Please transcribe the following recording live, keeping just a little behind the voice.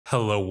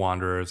Hello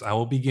Wanderers, I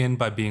will begin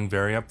by being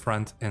very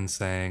upfront and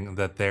saying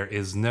that there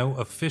is no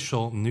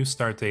official new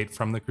start date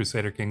from the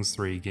Crusader Kings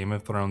 3 Game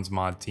of Thrones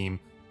mod team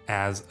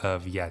as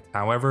of yet.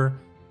 However,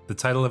 the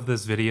title of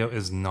this video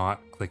is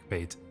not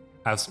clickbait.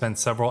 I've spent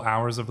several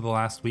hours over the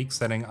last week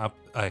setting up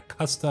a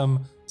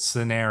custom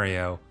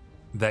scenario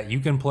that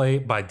you can play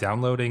by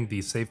downloading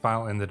the save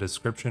file in the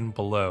description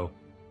below.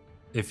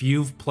 If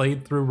you've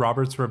played through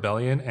Robert's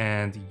Rebellion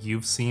and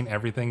you've seen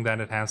everything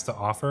that it has to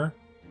offer,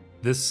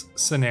 this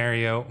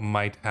scenario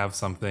might have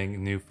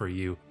something new for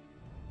you.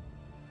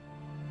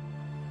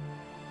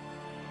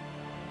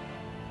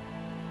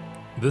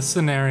 This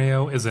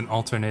scenario is an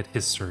alternate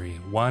history,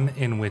 one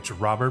in which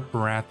Robert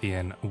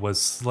Baratheon was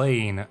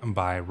slain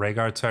by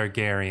Rhaegar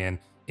Targaryen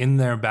in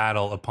their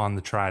battle upon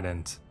the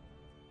Trident.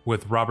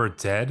 With Robert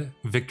dead,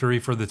 victory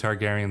for the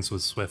Targaryens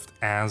was swift,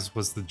 as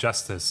was the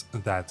justice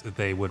that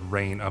they would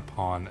rain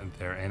upon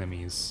their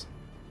enemies.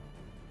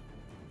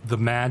 The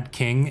Mad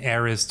King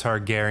Aerys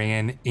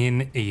Targaryen,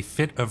 in a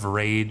fit of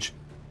rage,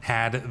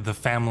 had the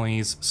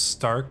families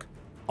Stark,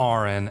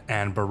 Arryn,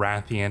 and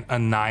Baratheon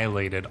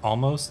annihilated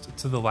almost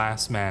to the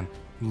last man,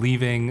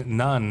 leaving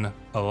none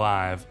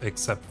alive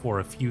except for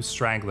a few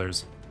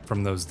stragglers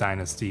from those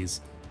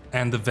dynasties,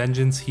 and the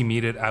vengeance he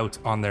meted out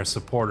on their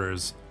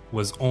supporters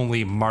was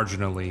only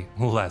marginally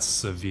less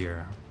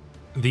severe.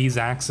 These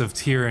acts of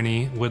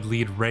tyranny would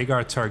lead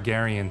Rhaegar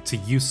Targaryen to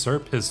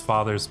usurp his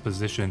father's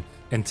position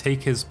and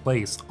take his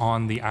place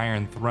on the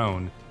Iron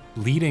Throne,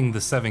 leading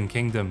the Seven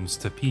Kingdoms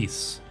to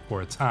peace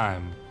for a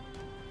time.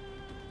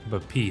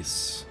 But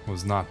peace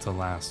was not to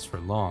last for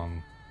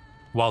long.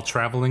 While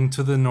traveling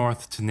to the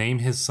north to name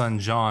his son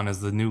Jon as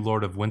the new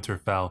Lord of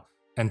Winterfell,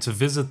 and to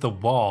visit the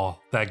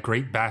Wall, that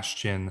great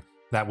bastion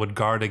that would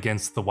guard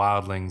against the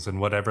wildlings and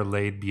whatever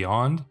laid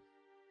beyond,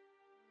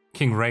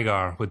 King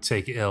Rhaegar would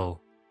take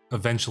ill,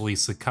 eventually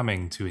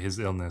succumbing to his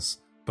illness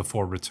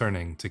before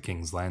returning to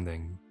King's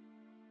Landing.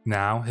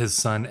 Now his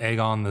son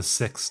Aegon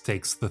VI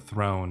takes the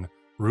throne,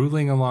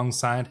 ruling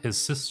alongside his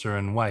sister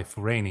and wife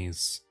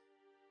Rhaenys.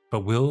 But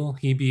will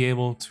he be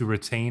able to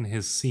retain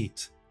his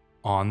seat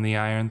on the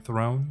Iron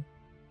Throne?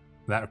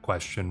 That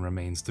question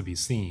remains to be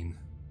seen.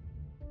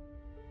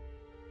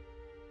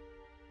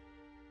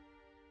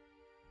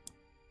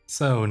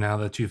 So now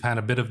that you've had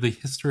a bit of the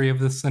history of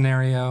this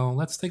scenario,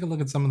 let's take a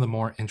look at some of the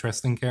more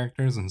interesting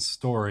characters and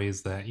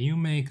stories that you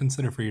may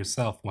consider for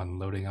yourself when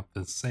loading up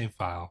this save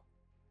file.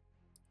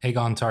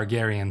 Aegon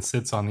Targaryen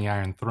sits on the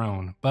Iron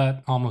Throne,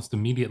 but almost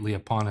immediately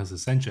upon his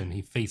ascension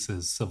he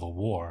faces civil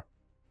war.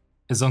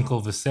 His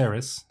uncle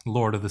Viserys,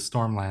 Lord of the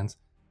Stormlands,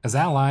 has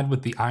allied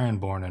with the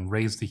Ironborn and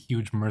raised a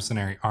huge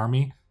mercenary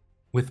army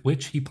with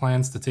which he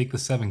plans to take the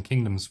Seven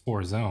Kingdoms for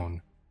his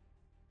own.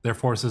 Their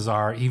forces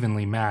are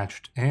evenly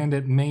matched, and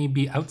it may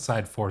be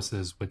outside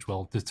forces which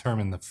will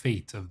determine the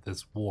fate of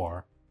this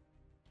war.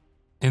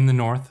 In the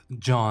north,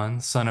 Jon,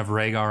 son of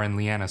Rhaegar and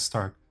Lyanna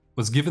Stark,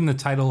 was given the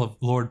title of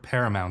Lord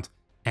Paramount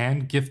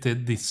and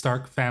gifted the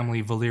Stark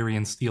family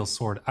Valyrian steel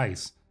sword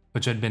Ice,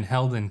 which had been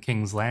held in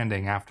King's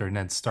Landing after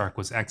Ned Stark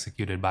was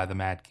executed by the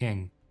Mad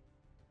King.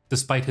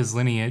 Despite his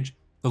lineage,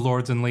 the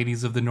lords and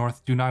ladies of the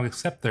north do not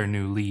accept their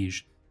new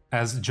liege,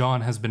 as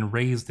Jon has been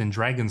raised in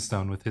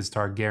Dragonstone with his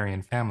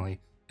Targaryen family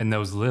and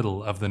knows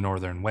little of the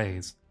northern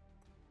ways.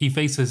 He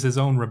faces his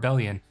own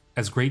rebellion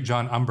as Great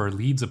Jon Umber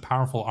leads a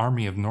powerful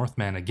army of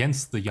Northmen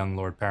against the young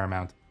Lord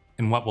Paramount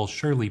in what will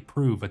surely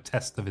prove a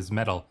test of his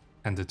mettle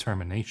and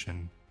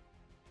determination.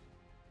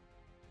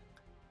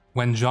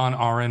 When Jon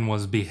Arryn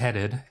was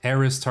beheaded,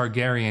 Aerys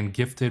Targaryen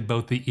gifted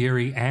both the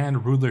Eyrie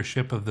and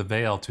rulership of the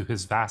Vale to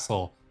his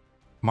vassal,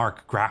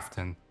 Mark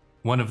Grafton,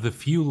 one of the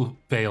few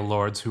Vale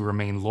lords who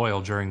remained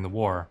loyal during the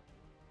war.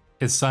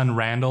 His son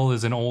Randall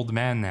is an old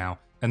man now,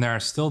 and there are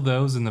still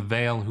those in the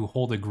Vale who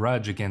hold a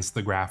grudge against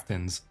the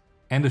Graftons,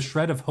 and a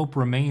shred of hope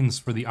remains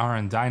for the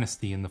Arryn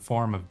dynasty in the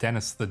form of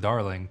Dennis the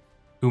Darling,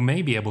 who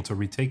may be able to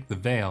retake the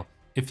Vale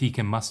if he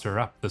can muster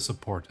up the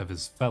support of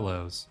his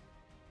fellows.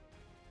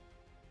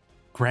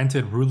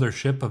 Granted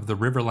rulership of the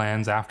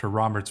Riverlands after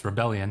Robert's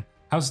Rebellion,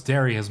 House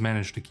Darry has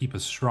managed to keep a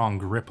strong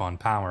grip on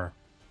power.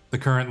 The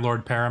current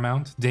Lord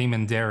Paramount,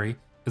 Daemon Darry,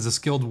 is a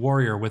skilled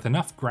warrior with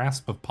enough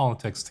grasp of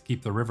politics to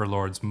keep the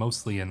Riverlords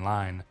mostly in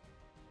line.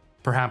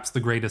 Perhaps the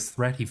greatest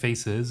threat he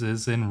faces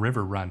is in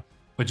Riverrun,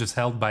 which is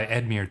held by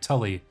Edmure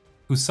Tully,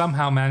 who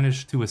somehow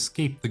managed to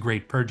escape the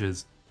Great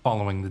Purges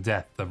following the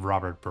death of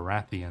Robert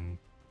Baratheon.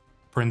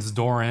 Prince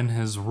Doran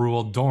has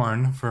ruled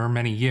Dorne for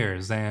many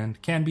years and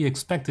can be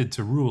expected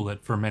to rule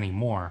it for many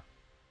more.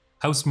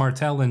 House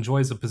Martell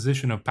enjoys a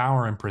position of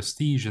power and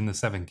prestige in the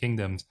Seven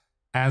Kingdoms,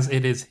 as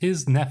it is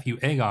his nephew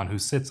Aegon who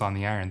sits on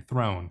the Iron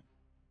Throne.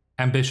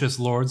 Ambitious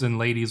lords and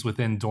ladies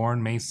within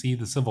Dorne may see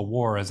the Civil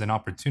War as an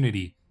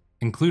opportunity,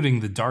 including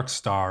the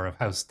Darkstar of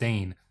House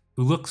Dayne,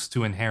 who looks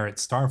to inherit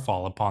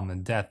Starfall upon the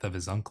death of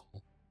his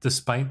uncle.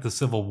 Despite the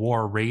civil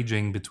war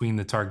raging between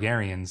the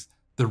Targaryens,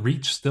 the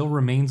Reach still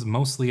remains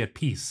mostly at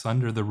peace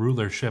under the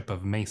rulership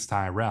of Mace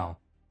Tyrell.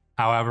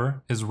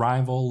 However, his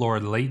rival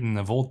Lord Leighton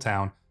of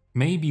Oldtown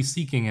may be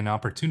seeking an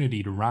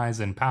opportunity to rise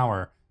in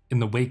power in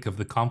the wake of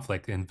the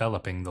conflict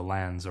enveloping the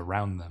lands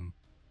around them.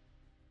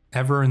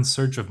 Ever in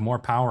search of more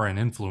power and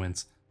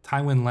influence,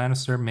 Tywin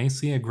Lannister may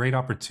see a great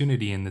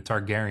opportunity in the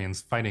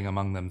Targaryens fighting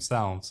among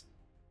themselves.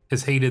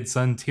 His hated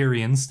son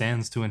Tyrion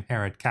stands to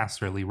inherit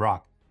Casterly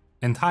Rock,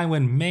 and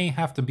Tywin may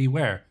have to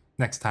beware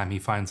next time he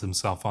finds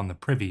himself on the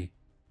privy.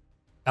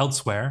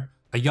 Elsewhere,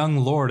 a young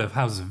lord of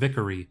House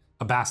Vickery,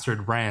 a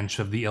bastard branch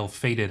of the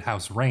ill-fated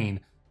House Rhaen,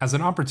 has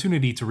an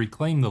opportunity to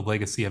reclaim the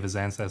legacy of his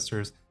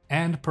ancestors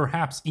and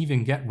perhaps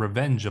even get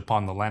revenge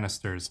upon the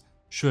Lannisters,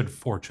 should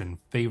fortune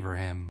favor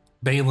him.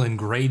 Balon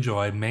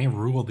Greyjoy may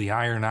rule the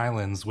Iron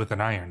Islands with an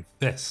iron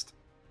fist,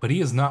 but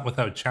he is not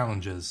without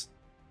challenges.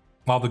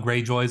 While the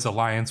Greyjoys'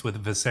 alliance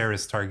with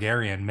Viserys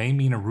Targaryen may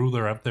mean a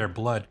ruler of their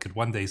blood could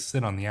one day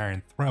sit on the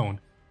Iron Throne,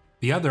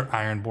 the other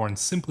Ironborn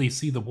simply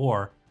see the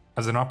war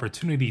as an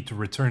opportunity to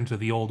return to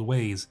the old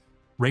ways,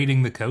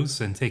 raiding the coasts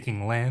and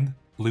taking land,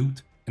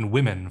 loot, and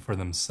women for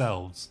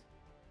themselves.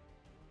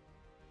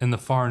 In the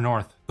far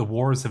north, the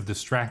wars have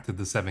distracted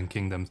the Seven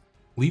Kingdoms,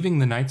 leaving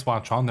the Night's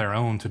Watch on their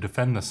own to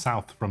defend the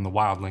south from the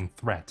wildling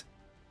threat.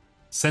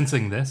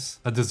 Sensing this,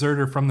 a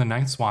deserter from the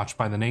Night's Watch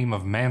by the name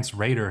of Mance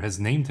Rayder has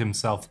named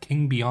himself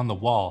King Beyond the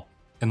Wall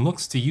and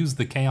looks to use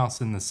the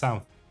chaos in the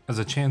south as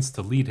a chance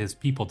to lead his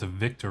people to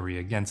victory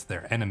against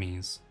their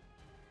enemies.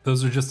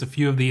 Those are just a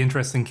few of the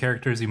interesting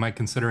characters you might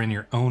consider in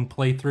your own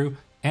playthrough,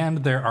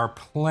 and there are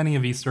plenty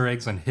of Easter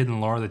eggs and hidden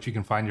lore that you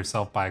can find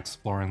yourself by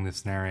exploring this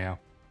scenario.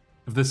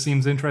 If this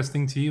seems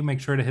interesting to you, make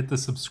sure to hit the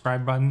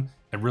subscribe button.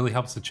 It really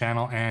helps the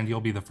channel, and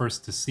you'll be the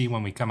first to see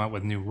when we come out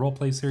with new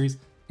roleplay series,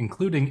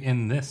 including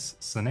in this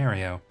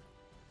scenario.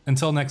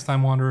 Until next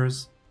time,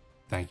 Wanderers,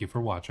 thank you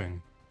for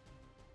watching.